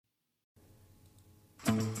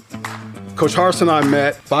Coach Harsin and I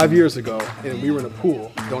met 5 years ago, and we were in a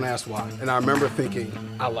pool. Don't ask why. And I remember thinking,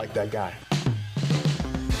 I like that guy.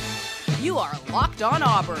 You are Locked On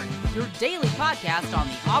Auburn, your daily podcast on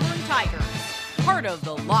the Auburn Tigers. Part of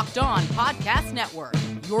the Locked On Podcast Network,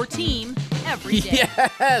 your team every day.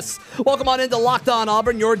 Yes! Welcome on into Locked On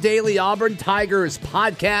Auburn, your daily Auburn Tigers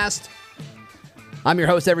podcast. I'm your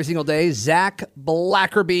host every single day, Zach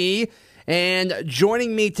Blackerby. And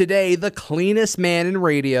joining me today, the cleanest man in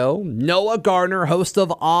radio, Noah Gardner, host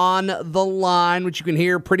of On the Line, which you can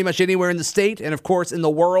hear pretty much anywhere in the state and, of course, in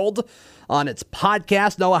the world on its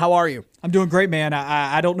podcast. Noah, how are you? I'm doing great, man.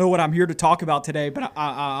 I don't know what I'm here to talk about today, but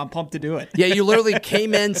I'm pumped to do it. Yeah, you literally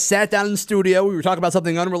came in, sat down in the studio. We were talking about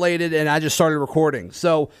something unrelated, and I just started recording.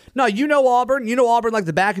 So, no, you know Auburn. You know Auburn like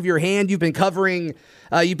the back of your hand. You've been covering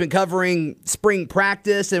spring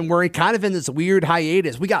practice, and we're kind of in this weird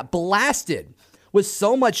hiatus. We got blasted with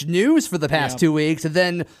so much news for the past 2 weeks, and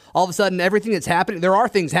then all of a sudden, everything that's happening, there are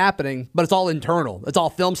things happening, but it's all internal. It's all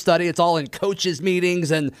film study. It's all in coaches'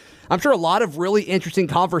 meetings, and I'm sure a lot of really interesting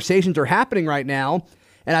conversations are happening right now,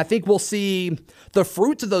 and I think we'll see the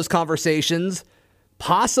fruits of those conversations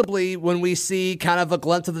possibly when we see kind of a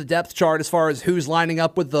glimpse of the depth chart as far as who's lining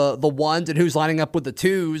up with the ones and who's lining up with the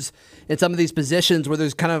twos in some of these positions where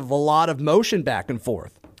there's kind of a lot of motion back and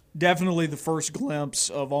forth. Definitely the first glimpse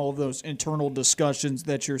of all of those internal discussions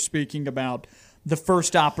that you're speaking about. The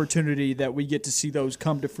first opportunity that we get to see those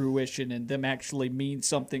come to fruition and them actually mean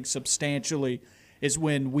something substantially is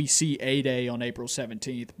when we see A-Day on April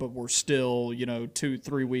 17th, but we're still,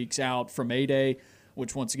 2-3 weeks out from A-Day,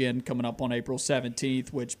 which once again coming up on April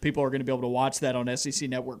 17th, which people are going to be able to watch that on SEC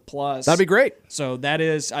Network Plus. That'd be great. So that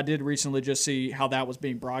is, I did recently just see how that was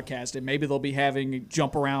being broadcasted. Maybe they'll be having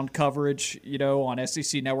jump around coverage, on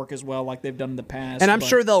SEC Network as well, like they've done in the past. And I'm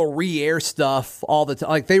sure they'll re-air stuff all the time.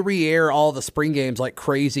 Like they re-air all the spring games like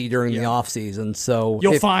crazy during the off season. So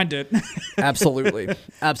you'll find it. Absolutely.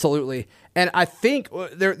 Absolutely. And I think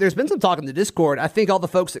there's been some talk in the Discord. I think all the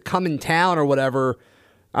folks that come in town or whatever,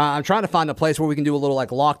 I'm trying to find a place where we can do a little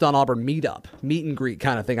like Locked On Auburn meet and greet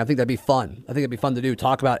kind of thing. I think that'd be fun. I think it'd be fun to do,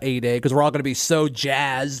 talk about A-Day, because we're all going to be so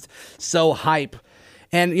jazzed, so hype.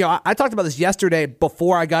 And, I talked about this yesterday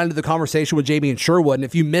before I got into the conversation with JB and Sherwood, and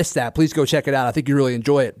if you missed that, please go check it out. I think you really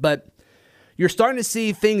enjoy it. But you're starting to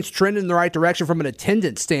see things trend in the right direction from an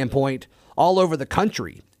attendance standpoint all over the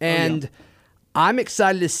country. And I'm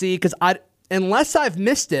excited to see, because unless I've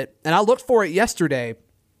missed it, and I looked for it yesterday,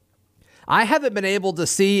 I haven't been able to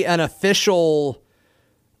see an official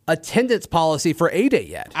attendance policy for A-Day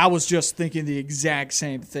yet. I was just thinking the exact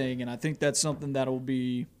same thing, and I think that's something that will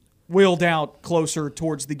be wheeled out closer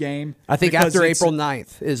towards the game. I think after April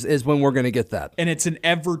 9th is when we're going to get that. And it's an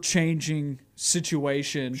ever-changing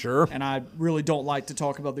situation. Sure. And I really don't like to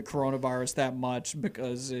talk about the coronavirus that much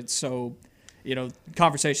because it's so,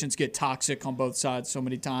 conversations get toxic on both sides so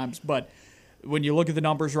many times. But when you look at the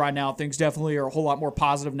numbers right now, things definitely are a whole lot more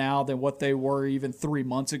positive now than what they were even 3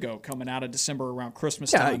 months ago coming out of December around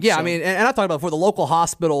Christmas time. Yeah, so, I mean, and I talked about before, the local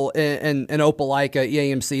hospital in Opelika,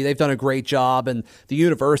 EAMC, they've done a great job, and the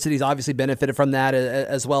university's obviously benefited from that,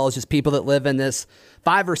 as well as just people that live in this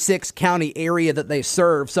 5 or 6 county area that they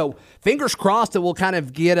serve. So fingers crossed that we'll kind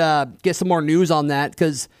of get some more news on that,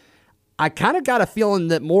 because I kind of got a feeling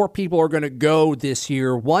that more people are going to go this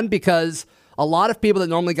year. One, because a lot of people that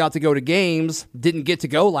normally got to go to games didn't get to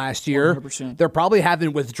go last year. 100%. They're probably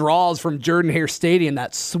having withdrawals from Jordan-Hare Stadium,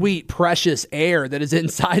 that sweet, precious air that is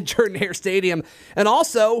inside Jordan-Hare Stadium. And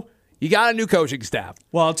also, you got a new coaching staff.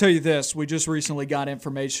 Well, I'll tell you this. We just recently got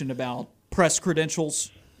information about press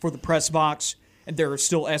credentials for the press box, and there are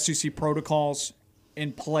still SEC protocols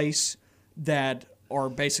in place that are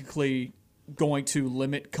basically going to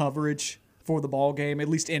limit coverage for the ball game, at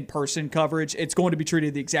least in-person coverage. It's going to be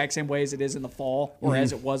treated the exact same way as it is in the fall, or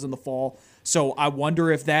as it was in the fall. So I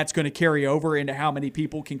wonder if that's going to carry over into how many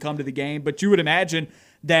people can come to the game. But you would imagine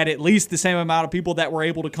that at least the same amount of people that were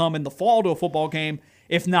able to come in the fall to a football game,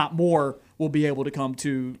 if not more, will be able to come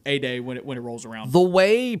to A-Day when it rolls around. The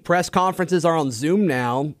way press conferences are on Zoom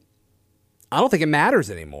now, I don't think it matters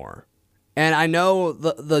anymore. And I know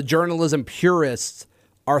the journalism purists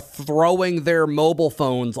are throwing their mobile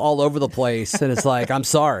phones all over the place, and it's like, I'm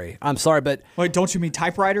sorry, but wait, don't you mean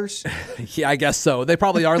typewriters? Yeah, I guess so. They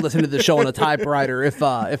probably are listening to the show on a typewriter if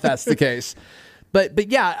that's the case.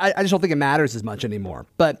 But yeah, I just don't think it matters as much anymore.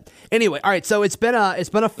 But anyway, all right. So it's been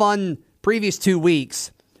a fun previous 2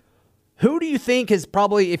 weeks. Who do you think is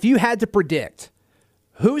probably, if you had to predict,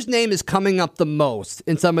 whose name is coming up the most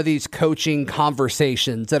in some of these coaching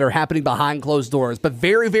conversations that are happening behind closed doors, but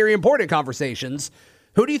very, very important conversations?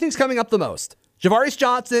 Who do you think is coming up the most? Javarius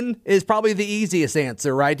Johnson is probably the easiest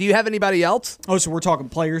answer, right? Do you have anybody else? Oh, so we're talking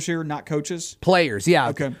players here, not coaches? Players, yeah.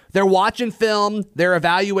 Okay. They're watching film. They're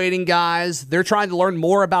evaluating guys. They're trying to learn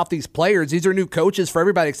more about these players. These are new coaches for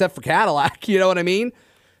everybody except for Cadillac. You know what I mean?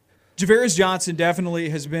 Javarius Johnson definitely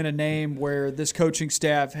has been a name where this coaching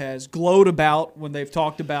staff has glowed about when they've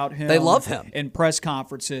talked about him. They love him. In press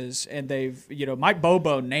conferences, and they've, Mike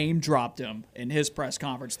Bobo name dropped him in his press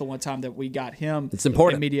conference the one time that we got him. It's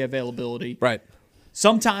important. In media availability. Right.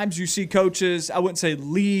 Sometimes you see coaches, I wouldn't say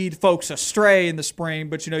lead folks astray in the spring,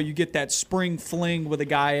 but you get that spring fling with a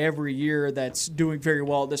guy every year that's doing very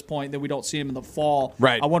well at this point, then we don't see him in the fall.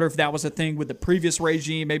 Right. I wonder if that was a thing with the previous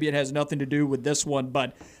regime. Maybe it has nothing to do with this one,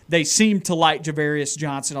 but they seem to like Javarius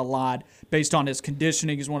Johnson a lot based on his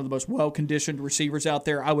conditioning. He's one of the most well-conditioned receivers out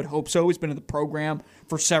there. I would hope so. He's been in the program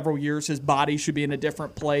for several years. His body should be in a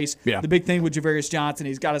different place. Yeah. The big thing with Javarius Johnson,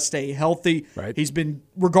 he's got to stay healthy. Right. He's been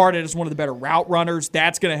regarded as one of the better route runners.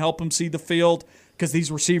 That's going to help him see the field because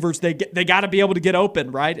these receivers, they got to be able to get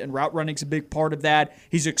open, right? And route running's a big part of that.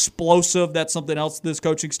 He's explosive. That's something else this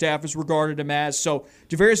coaching staff has regarded him as. So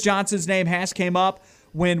Javarius Johnson's name has came up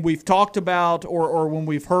when we've talked about or when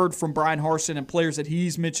we've heard from Brian Harsin and players that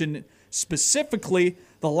he's mentioned specifically.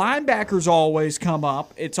 The linebackers always come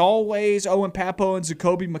up. It's always Owen Pappoe and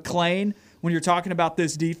Zakoby McClain when you're talking about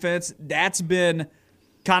this defense. That's been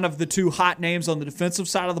kind of the two hot names on the defensive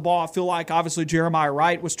side of the ball. I feel like obviously Jeremiah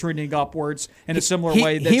Wright was trending upwards in a similar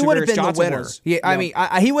way that he would have Javarius been Johnson the winner. was. Yeah, I mean,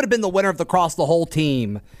 he would have been the winner across the whole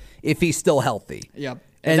team if he's still healthy. Yeah.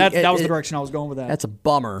 And that was the direction I was going with that. That's a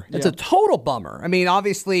bummer. It's Yeah. a total bummer. I mean,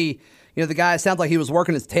 obviously, the guy sounds like he was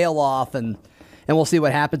working his tail off, and we'll see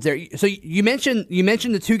what happens there. So you mentioned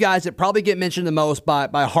the two guys that probably get mentioned the most by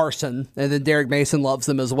Harsin, and then Derek Mason loves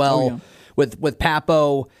them as well. Oh, yeah. with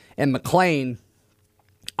Pappoe and McClain.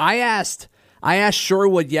 I asked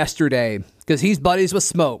Sherwood yesterday because he's buddies with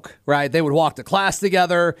Smoke, right? They would walk to class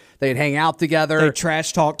together. They'd hang out together. They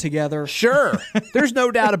trash talk together. Sure. There's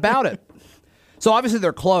no doubt about it. So obviously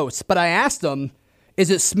they're close, but I asked him, is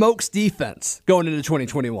it Smoke's defense going into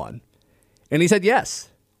 2021? And he said yes.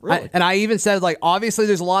 Really? And I even said, obviously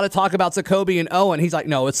there's a lot of talk about Zakoby and Owen. He's like,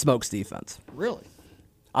 no, it's Smoke's defense. Really?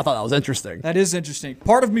 I thought that was interesting. That is interesting.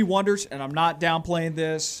 Part of me wonders, and I'm not downplaying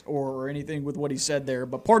this or anything with what he said there,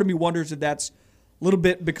 but part of me wonders if that's a little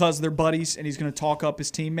bit because they're buddies and he's going to talk up his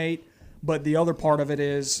teammate. But the other part of it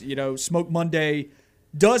is, Smoke Monday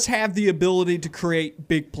does have the ability to create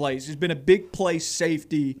big plays. He's been a big play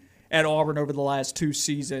safety at Auburn over the last 2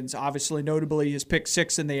 seasons. Obviously, notably, his pick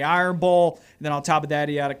 6 in the Iron Bowl. And then on top of that,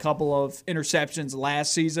 he had a couple of interceptions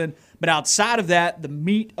last season. But outside of that, the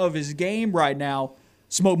meat of his game right now,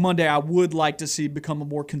 Smoke Monday, I would like to see become a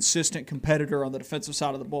more consistent competitor on the defensive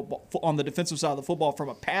side of the football. From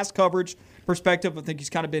a pass coverage perspective, I think he's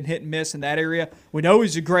kind of been hit and miss in that area. We know he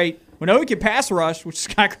can pass rush, which is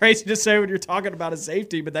kind of crazy to say when you're talking about a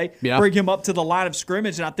safety, but they bring him up to the line of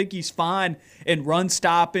scrimmage, and I think he's fine in run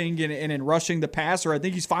stopping and in rushing the passer. I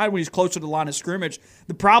think he's fine when he's closer to the line of scrimmage.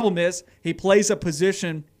 The problem is he plays a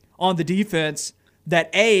position on the defense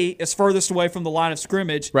that A, is furthest away from the line of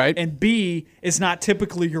scrimmage, right, and B, is not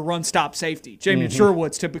typically your run-stop safety. Jamie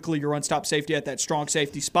Sherwood's typically your run-stop safety at that strong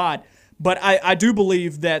safety spot. But I do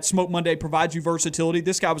believe that Smoke Monday provides you versatility.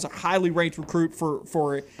 This guy was a highly ranked recruit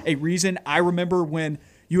for a reason. I remember when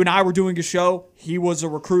you and I were doing a show, he was a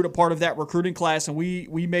recruit, a part of that recruiting class, and we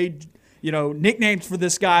made nicknames for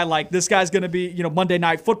this guy, like this guy's going to be Monday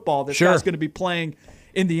Night Football. This guy's going to be playing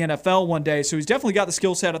in the NFL one day. So he's definitely got the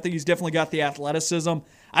skill set. I think he's definitely got the athleticism.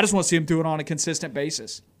 I just want to see him do it on a consistent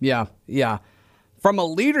basis. Yeah. From a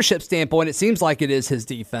leadership standpoint, it seems like it is his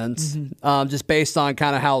defense, just based on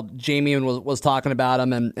kind of how Jamie was talking about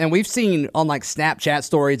him. And we've seen on Snapchat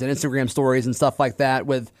stories and Instagram stories and stuff like that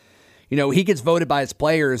with, he gets voted by his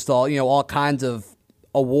players to all kinds of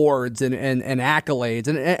awards and accolades.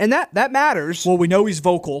 And that matters. Well, we know he's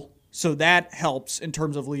vocal. So that helps in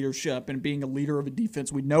terms of leadership and being a leader of a defense.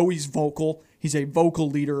 We know he's vocal. He's a vocal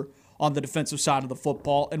leader on the defensive side of the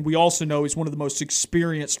football. And we also know he's one of the most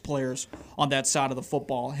experienced players on that side of the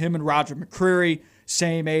football. Him and Roger McCreary,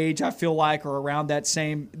 same age, I feel like, or around that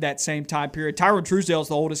same time period. Tyron Truesdale is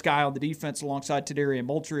the oldest guy on the defense alongside Tadarian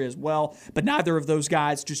Moultrie as well. But neither of those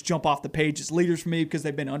guys just jump off the page as leaders for me because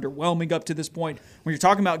they've been underwhelming up to this point. When you're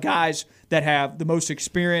talking about guys that have the most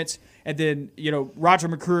experience, and then, Roger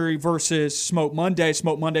McCreary versus Smoke Monday.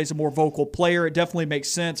 Smoke Monday's a more vocal player. It definitely makes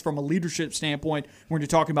sense from a leadership standpoint when you're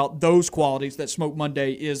talking about those qualities that Smoke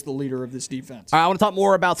Monday is the leader of this defense. All right, I want to talk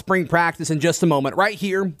more about spring practice in just a moment, right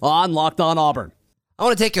here on Locked On Auburn. I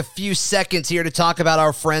want to take a few seconds here to talk about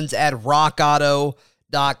our friends at RockAuto.com.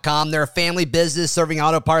 RockAuto.com. They're a family business serving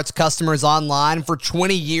auto parts customers online for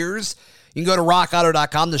 20 years. You can go to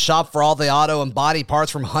RockAuto.com to shop for all the auto and body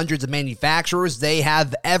parts from hundreds of manufacturers. They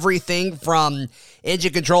have everything from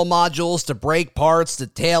engine control modules to brake parts to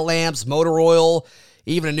tail lamps, motor oil,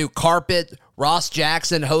 even a new carpet. Ross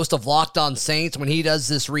Jackson, host of Locked On Saints, when he does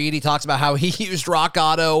this read, he talks about how he used Rock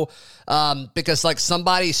Auto because like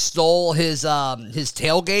somebody stole his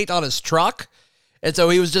tailgate on his truck, and so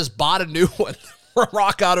he was just bought a new one from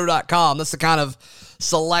RockAuto.com. That's the kind of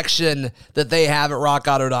selection that they have at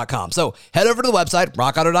RockAuto.com. So head over to the website,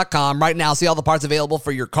 RockAuto.com, right now. See all the parts available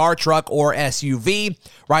for your car, truck, or SUV.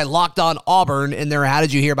 Right, Locked On Auburn in there. How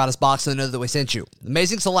did you hear about us box and know that we sent you?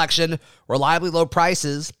 Amazing selection, reliably low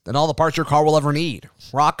prices, and all the parts your car will ever need.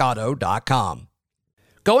 RockAuto.com.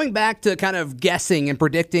 Going back to kind of guessing and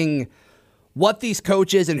predicting what these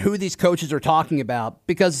coaches and who these coaches are talking about,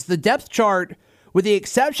 because the depth chart, with the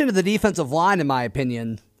exception of the defensive line, in my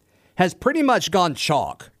opinion, has pretty much gone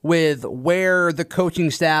chalk with where the coaching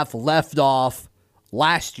staff left off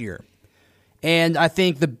last year. And I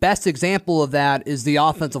think the best example of that is the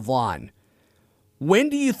offensive line. When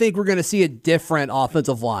do you think we're going to see a different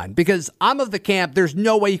offensive line? Because I'm of the camp, there's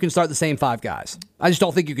no way you can start the same five guys. I just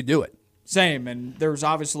don't think you could do it. Same, and there's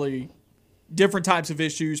obviously different types of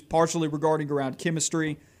issues, partially regarding around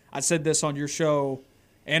chemistry. I said this on your show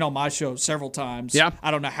and on my show several times. Yeah.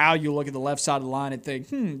 I don't know how you look at the left side of the line and think,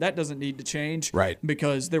 that doesn't need to change. Right.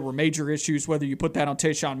 Because there were major issues, whether you put that on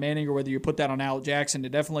Tayshawn Manning or whether you put that on Alec Jackson.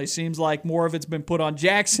 It definitely seems like more of it's been put on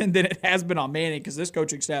Jackson than it has been on Manning, because this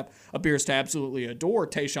coaching staff appears to absolutely adore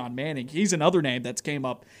Tayshawn Manning. He's another name that's came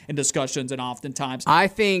up in discussions and oftentimes. I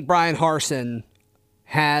think Brian Harsin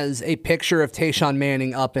has a picture of Tayshawn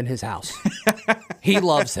Manning up in his house. He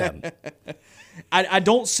loves him. I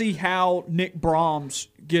don't see how Nick Brahms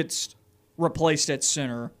gets replaced at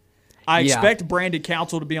center. I expect Brandon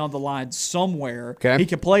Council to be on the line somewhere. Okay. He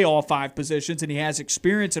can play all five positions, and he has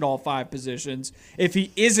experience at all five positions. If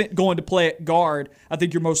he isn't going to play at guard, I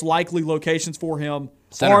think your most likely locations for him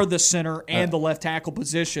are the center and the left tackle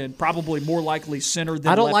position, probably more likely center than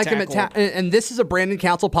left tackle. I don't like him at and this is a Brandon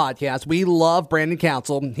Council podcast. We love Brandon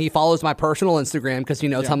Council. He follows my personal Instagram because he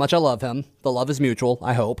knows how much I love him. The love is mutual,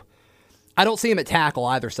 I hope. I don't see him at tackle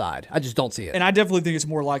either side. I just don't see it. And I definitely think it's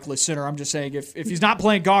more likely center. I'm just saying if he's not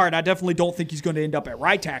playing guard, I definitely don't think he's going to end up at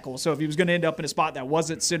right tackle. So if he was going to end up in a spot that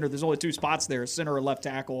wasn't center, there's only two spots there, center or left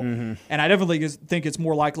tackle. Mm-hmm. And I definitely think it's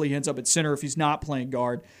more likely he ends up at center if he's not playing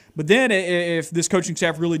guard. But then if this coaching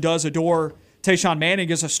staff really does adore Tayshawn Manning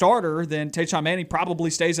as a starter, then Tayshawn Manning probably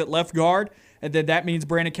stays at left guard. And then that means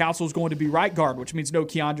Brandon Council is going to be right guard, which means no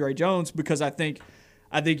Keandre Jones, because I think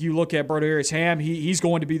you look at Broderius Ham, he's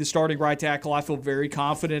going to be the starting right tackle. I feel very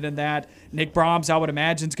confident in that. Nick Brahms, I would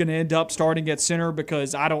imagine, is going to end up starting at center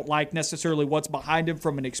because I don't like necessarily what's behind him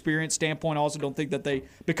from an experience standpoint. I also don't think that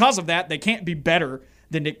because of that, they can't be better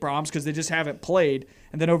than Nick Brahms because they just haven't played.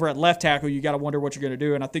 And then over at left tackle, you got to wonder what you're going to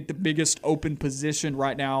do. And I think the biggest open position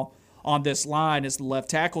right now on this line is the left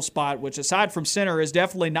tackle spot, which aside from center is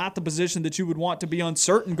definitely not the position that you would want to be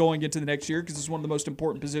uncertain going into the next year because it's one of the most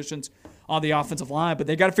important positions on the offensive line. But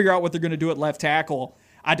they got to figure out what they're going to do at left tackle.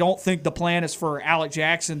 I don't think the plan is for Alec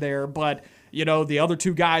Jackson there, but the other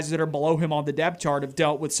two guys that are below him on the depth chart have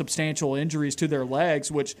dealt with substantial injuries to their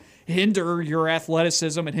legs, which hinder your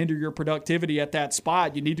athleticism and hinder your productivity at that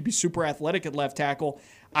spot. You need to be super athletic at left tackle.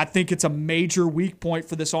 I think it's a major weak point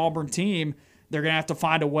for this Auburn team. They're going to have to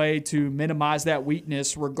find a way to minimize that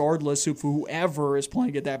weakness regardless of whoever is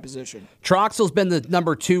playing at that position. Troxell's been the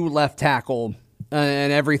number 2 left tackle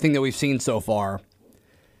in everything that we've seen so far.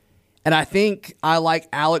 And I think I like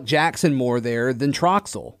Alec Jackson more there than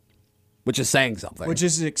Troxell, which is saying something. Which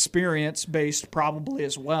is experience-based probably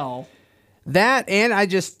as well. That, and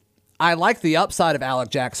I like the upside of Alec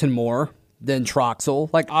Jackson more than Troxell.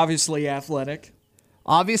 Like, obviously athletic.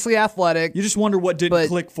 You just wonder what didn't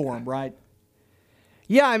click for him, right?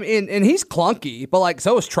 Yeah, I mean, and he's clunky, but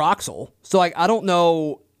so is Troxell. So I don't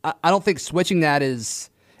know. I don't think switching that is,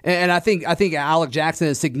 and I think Alec Jackson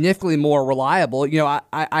is significantly more reliable.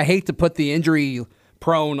 I hate to put the injury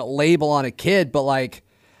prone label on a kid, but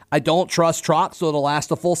I don't trust Troxell to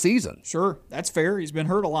last a full season. Sure, that's fair. He's been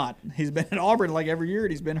hurt a lot. He's been at Auburn every year,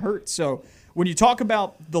 and he's been hurt. So when you talk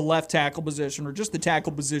about the left tackle position or just the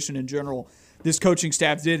tackle position in general, this coaching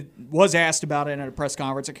staff was asked about it at a press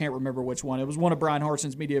conference. I can't remember which one. It was one of Brian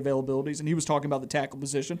Harsin's media availabilities, and he was talking about the tackle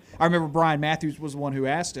position. I remember Brian Matthews was the one who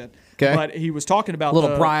asked it. Okay. But he was talking about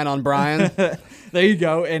Brian on Brian. There you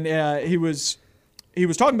go. And he was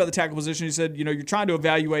talking about the tackle position. He said, you're trying to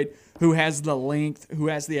evaluate who has the length, who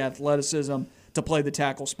has the athleticism to play the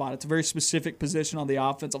tackle spot. It's a very specific position on the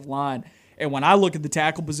offensive line. And when I look at the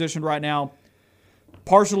tackle position right now,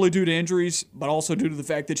 partially due to injuries, but also due to the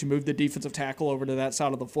fact that you moved the defensive tackle over to that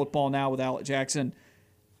side of the football now with Alec Jackson,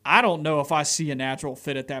 I don't know if I see a natural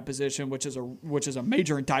fit at that position, which is a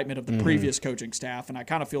major indictment of the previous coaching staff. And I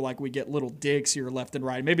kind of feel like we get little digs here left and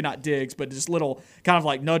right. Maybe not digs, but just little kind of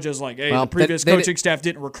like nudges like, hey, the previous coaching staff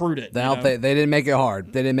didn't recruit it. They didn't make it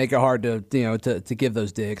hard. They didn't make it hard to give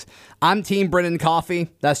those digs. I'm Team Brendan Coffey.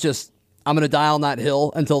 That's just, I'm going to die on that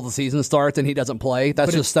hill until the season starts and he doesn't play.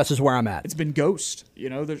 That's just where I'm at. It's been ghost.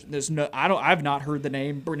 There's no, I've not heard the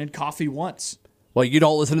name Brendan Coffey once. Well, you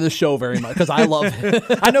don't listen to the show very much because I love it.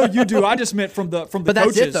 I know you do. I just meant from the but coaches.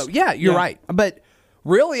 That's it, though. Yeah, you're right. But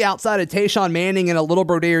really, outside of Tayshawn Manning and a little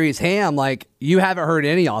Broderius Ham, like, you haven't heard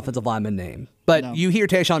any offensive lineman name. But you hear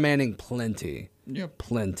Tayshawn Manning plenty. Yep.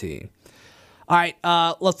 Plenty. All right,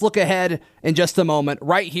 let's look ahead in just a moment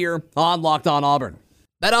right here on Locked On Auburn.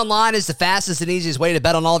 BetOnline is the fastest and easiest way to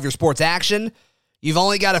bet on all of your sports action. You've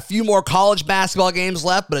only got a few more college basketball games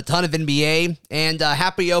left, but a ton of NBA. And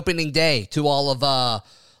happy opening day to all of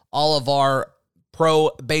our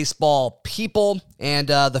pro baseball people and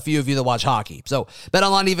the few of you that watch hockey. So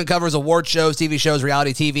BetOnline even covers award shows, TV shows,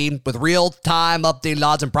 reality TV with real-time updated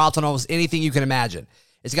odds and props on almost anything you can imagine.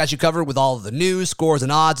 It's got you covered with all of the news, scores,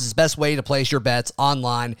 and odds. It's the best way to place your bets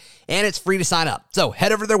online, and it's free to sign up. So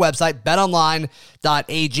head over to their website,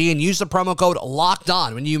 betonline.ag, and use the promo code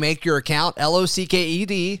LOCKEDON when you make your account,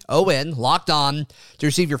 LOCKEDON, Locked On, to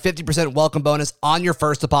receive your 50% welcome bonus on your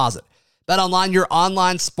first deposit. BetOnline, your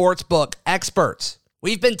online sportsbook experts.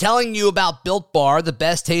 We've been telling you about Built Bar, the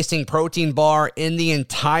best tasting protein bar in the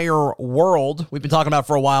entire world. We've been talking about it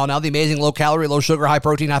for a while now. The amazing low calorie, low sugar, high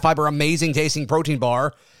protein, high fiber, amazing tasting protein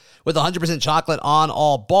bar with 100% chocolate on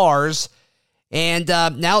all bars. And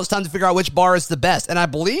now it's time to figure out which bar is the best. And I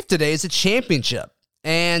believe today is a championship.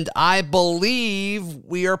 And I believe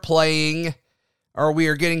we are getting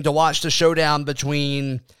to watch the showdown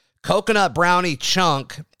between Coconut Brownie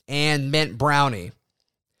Chunk and Mint Brownie.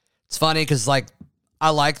 It's funny because, I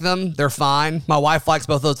like them. They're fine. My wife likes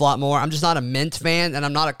both of those a lot more. I'm just not a mint fan, and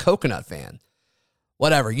I'm not a coconut fan.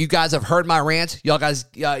 Whatever. You guys have heard my rant. Y'all guys,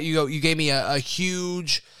 you gave me a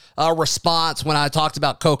huge response when I talked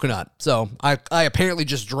about coconut. So I apparently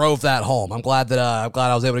just drove that home. I'm glad I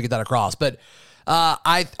was able to get that across. But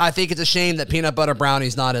I think it's a shame that peanut butter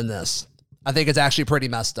brownie's not in this. I think it's actually pretty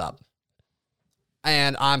messed up,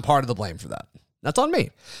 and I'm part of the blame for that. That's on me.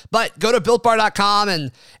 But go to BuiltBar.com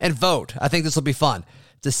and vote. I think this will be fun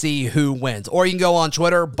to see who wins. Or you can go on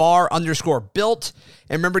Twitter, bar_built.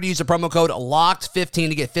 And remember to use the promo code LOCKED15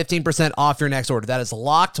 to get 15% off your next order. That is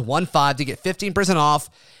LOCKED15 to get 15% off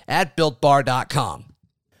at BuiltBar.com.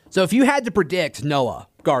 So if you had to predict Noah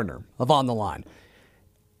Gardner of On the Line,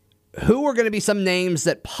 who are going to be some names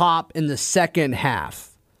that pop in the second half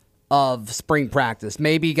of spring practice?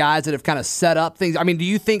 Maybe guys that have kind of set up things. I mean, do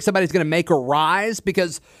you think somebody's going to make a rise?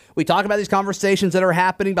 Because we talk about these conversations that are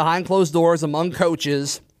happening behind closed doors among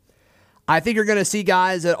coaches. I think you're going to see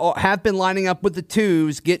guys that have been lining up with the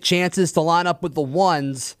twos get chances to line up with the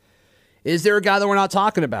ones. Is there a guy that we're not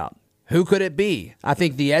talking about? Who could it be? I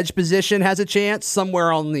think the edge position has a chance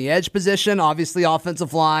somewhere on the edge position. Obviously,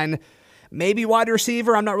 offensive line, maybe wide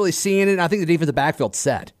receiver. I'm not really seeing it. I think the defensive backfield's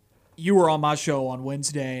set. You were on my show on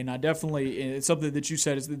Wednesday, and it's something that you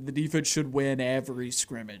said is that the defense should win every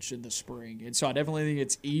scrimmage in the spring. And so I definitely think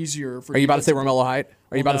it's easier for. Are you about to say Romello Height?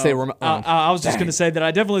 Are you about to say Romello? I was just going to say that I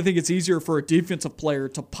definitely think it's easier for a defensive player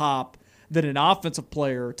to pop than an offensive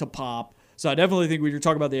player to pop. So I definitely think when you're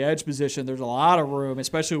talking about the edge position, there's a lot of room,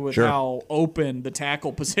 especially with how open the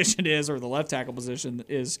tackle position is or the left tackle position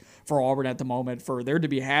is for Auburn at the moment, for there to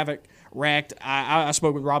be havoc wrecked. I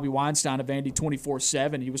spoke with Robbie Weinstein of Vandy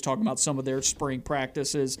 24/7. He was talking about some of their spring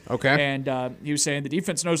practices. Okay. And he was saying the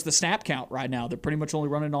defense knows the snap count right now. They're pretty much only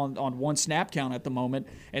running on one snap count at the moment.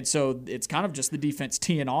 And so it's kind of just the defense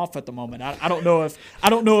teeing off at the moment. I don't know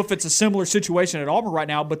if it's a similar situation at Auburn right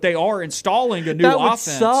now, but they are installing a new offense.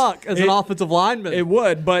 That would suck as an offensive lineman. It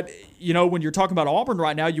would, but when you're talking about Auburn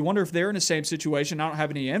right now, you wonder if they're in the same situation. I don't have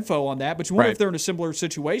any info on that, but you wonder if they're in a similar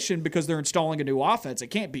situation because they're installing a new offense. It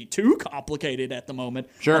can't be too complicated at the moment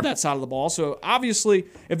on that side of the ball. So obviously,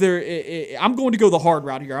 I'm going to go the hard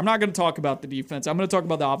route here. I'm not going to talk about the defense. I'm going to talk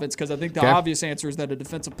about the offense because I think the obvious answer is that a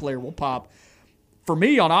defensive player will pop. For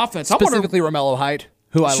me on offense, specifically Romello Height,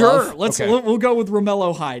 who I love. Sure, we'll go with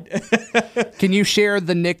Romello Height. Can you share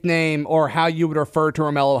the nickname or how you would refer to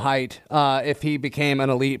Romello Height if he became an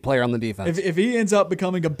elite player on the defense? If he ends up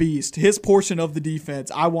becoming a beast, his portion of the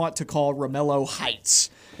defense, I want to call Romello Heights.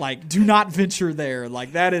 Like, do not venture there.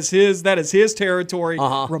 Like, that is his territory.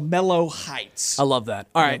 Romello Heights. I love that.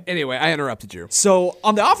 All right. Anyway, I interrupted you. So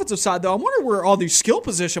on the offensive side, though, I'm wondering where all these skill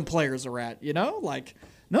position players are at. You know, like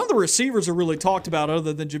none of the receivers are really talked about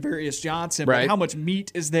other than Javarius Johnson. Right. But how much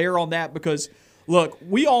meat is there on that? Because look,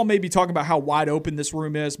 we all may be talking about how wide open this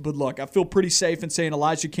room is, but look, I feel pretty safe in saying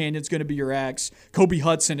Elijah Canyon's going to be your X. Kobe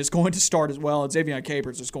Hudson is going to start as well, and Xavier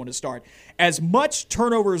Capers is going to start. As much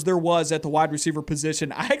turnover as there was at the wide receiver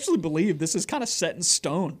position, I actually believe this is kind of set in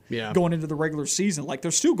stone going into the regular season. Like,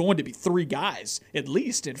 there's still going to be 3 guys, at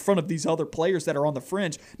least, in front of these other players that are on the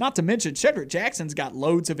fringe. Not to mention, Shedrick Jackson's got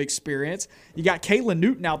loads of experience. You got Kalen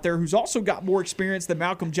Newton out there, who's also got more experience than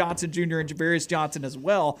Malcolm Johnson Jr. and Javarius Johnson as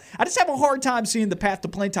well. I just have a hard time seeing the path to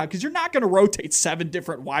playing time because you're not going to rotate 7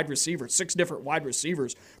 different wide receivers, 6 different wide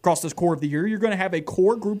receivers across this core of the year. You're going to have a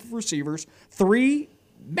core group of receivers, 3,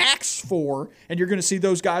 max 4, and you're going to see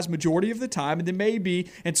those guys majority of the time. And then maybe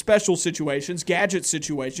in special situations, gadget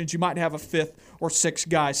situations, you might have a 5th or 6th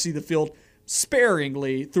guy see the field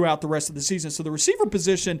sparingly throughout the rest of the season. So the receiver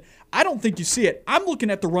position, I don't think you see it. I'm looking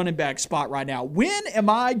at the running back spot right now. When am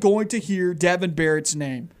I going to hear Devin Barrett's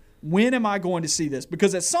name? When am I going to see this?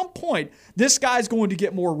 Because at some point, this guy's going to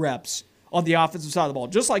get more reps on the offensive side of the ball.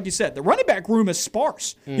 Just like you said, the running back room is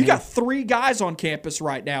sparse. You got 3 guys on campus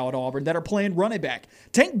right now at Auburn that are playing running back.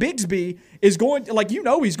 Tank Bigsby is going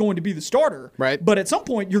to, he's going to be the starter. Right. But at some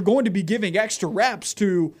point, you're going to be giving extra reps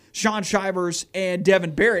to Sean Shivers and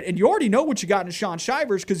Devin Barrett. And you already know what you got in Sean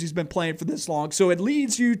Shivers because he's been playing for this long. So it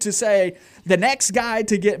leads you to say the next guy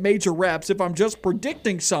to get major reps, if I'm just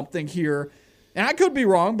predicting something here, and I could be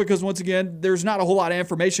wrong because, once again, there's not a whole lot of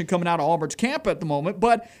information coming out of Auburn's camp at the moment.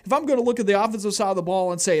 But if I'm going to look at the offensive side of the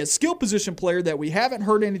ball and say a skill position player that we haven't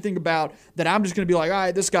heard anything about, that I'm just going to be like, all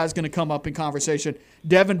right, this guy's going to come up in conversation,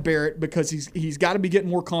 Devin Barrett, because he's got to be getting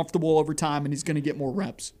more comfortable over time and he's going to get more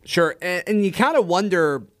reps. Sure. And you kind of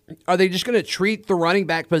wonder, are they just going to treat the running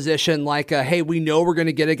back position like, hey, we know we're going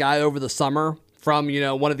to get a guy over the summer from,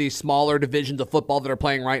 one of these smaller divisions of football that are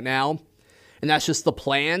playing right now, and that's just the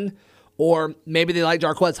plan? Or maybe they like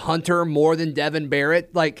Jarquez Hunter more than Devin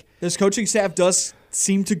Barrett. Like, this coaching staff does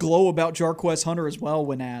seem to glow about Jarquez Hunter as well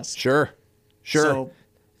when asked. Sure. So, is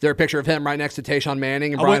there a picture of him right next to Tayshaun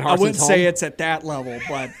Manning and Brian Harson's I wouldn't home? say it's at that level,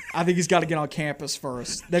 but I think he's got to get on campus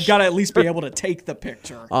first. They've got to at least be able to take the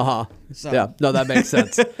picture. So. Yeah, no, that makes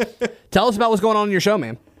sense. Tell us about what's going on in your show,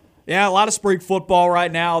 man. Yeah, a lot of spring football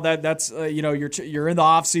right now. That's you're in the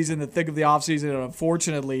off season, the thick of the off season, and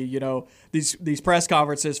unfortunately, these press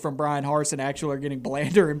conferences from Brian Harsin actually are getting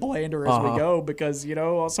blander and blander as we go because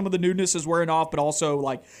some of the newness is wearing off, but also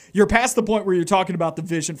like you're past the point where you're talking about the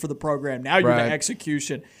vision for the program. Now you're the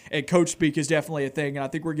execution, and coach speak is definitely a thing. And I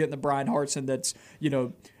think we're getting the Brian Harsin that's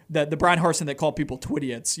the Brian Harsin that called people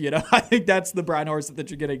twidiots. I think that's the Brian Harsin that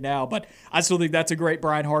you're getting now. But I still think that's a great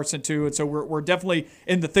Brian Harsin too. And so we're definitely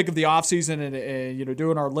in the thick of the offseason and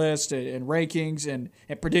doing our list and rankings and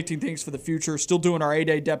predicting things for the future. Still doing our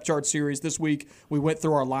A-Day depth chart series this week. We went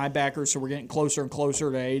through our linebackers, so we're getting closer and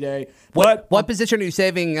closer to A-Day. What position are you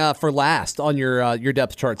saving for last on your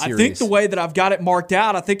depth chart series? I think the way that I've got it marked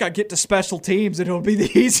out, I think I get to special teams and it'll be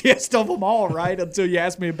the easiest of them all, right? Until you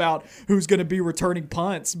ask me about who's going to be returning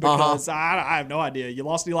punts. Because I have no idea. You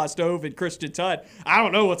lost Eli Stove and Christian Tutt. I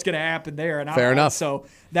don't know what's going to happen there. And Fair enough. So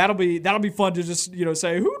that'll be fun to just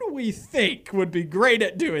say who do we think would be great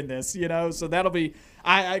at doing this. So that'll be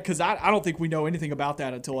because I don't think we know anything about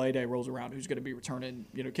that until A-Day rolls around. Who's going to be returning?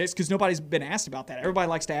 Because nobody's been asked about that. Everybody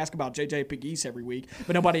likes to ask about JJ Pegues every week,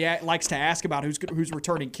 but nobody likes to ask about who's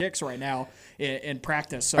returning kicks right now in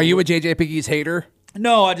practice. So are you a JJ Pegues hater?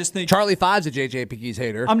 No, I just think Charlie Five's a JJ Pegues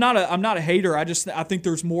hater. I'm not a hater. I think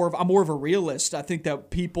I'm more of a realist. I think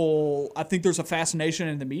there's a fascination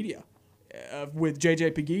in the media with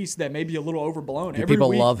JJ Pegues that may be a little overblown.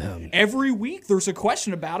 People love him. Every week there's a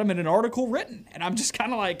question about him in an article written, and I'm just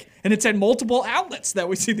kind of like, and it's in multiple outlets that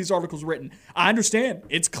we see these articles written. I understand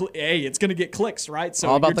it's going to get clicks, right?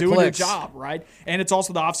 So you're doing your job, right? And it's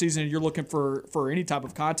also the offseason, and you're looking for any type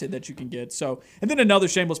of content that you can get. So, and then another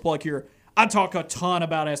shameless plug here. I talk a ton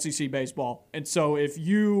about SEC baseball, and so if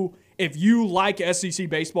you like SEC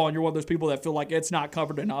baseball and you're one of those people that feel like it's not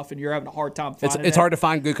covered enough and you're having a hard time finding it's hard to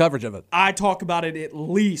find good coverage of it. I talk about it at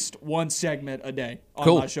least one segment a day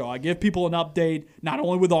on my show. I give people an update, not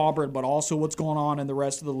only with Auburn, but also what's going on in the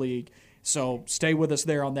rest of the league. So stay with us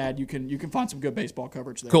there on that. You can find some good baseball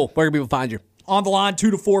coverage there. Cool. Where can people find you? On the Line,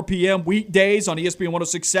 2 to 4 p.m. weekdays on ESPN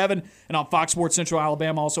 106.7 and on Fox Sports Central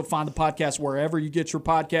Alabama. Also find the podcast wherever you get your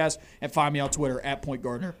podcast, and find me on Twitter at Point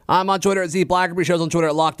Gardner. I'm on Twitter at Z Blackerby. Shows on Twitter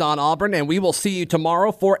at Locked On Auburn, and we will see you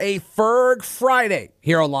tomorrow for a Ferg Friday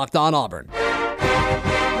here on Locked On Auburn.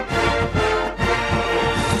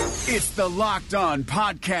 It's the Locked On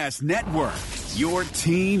Podcast Network, your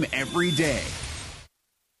team every day.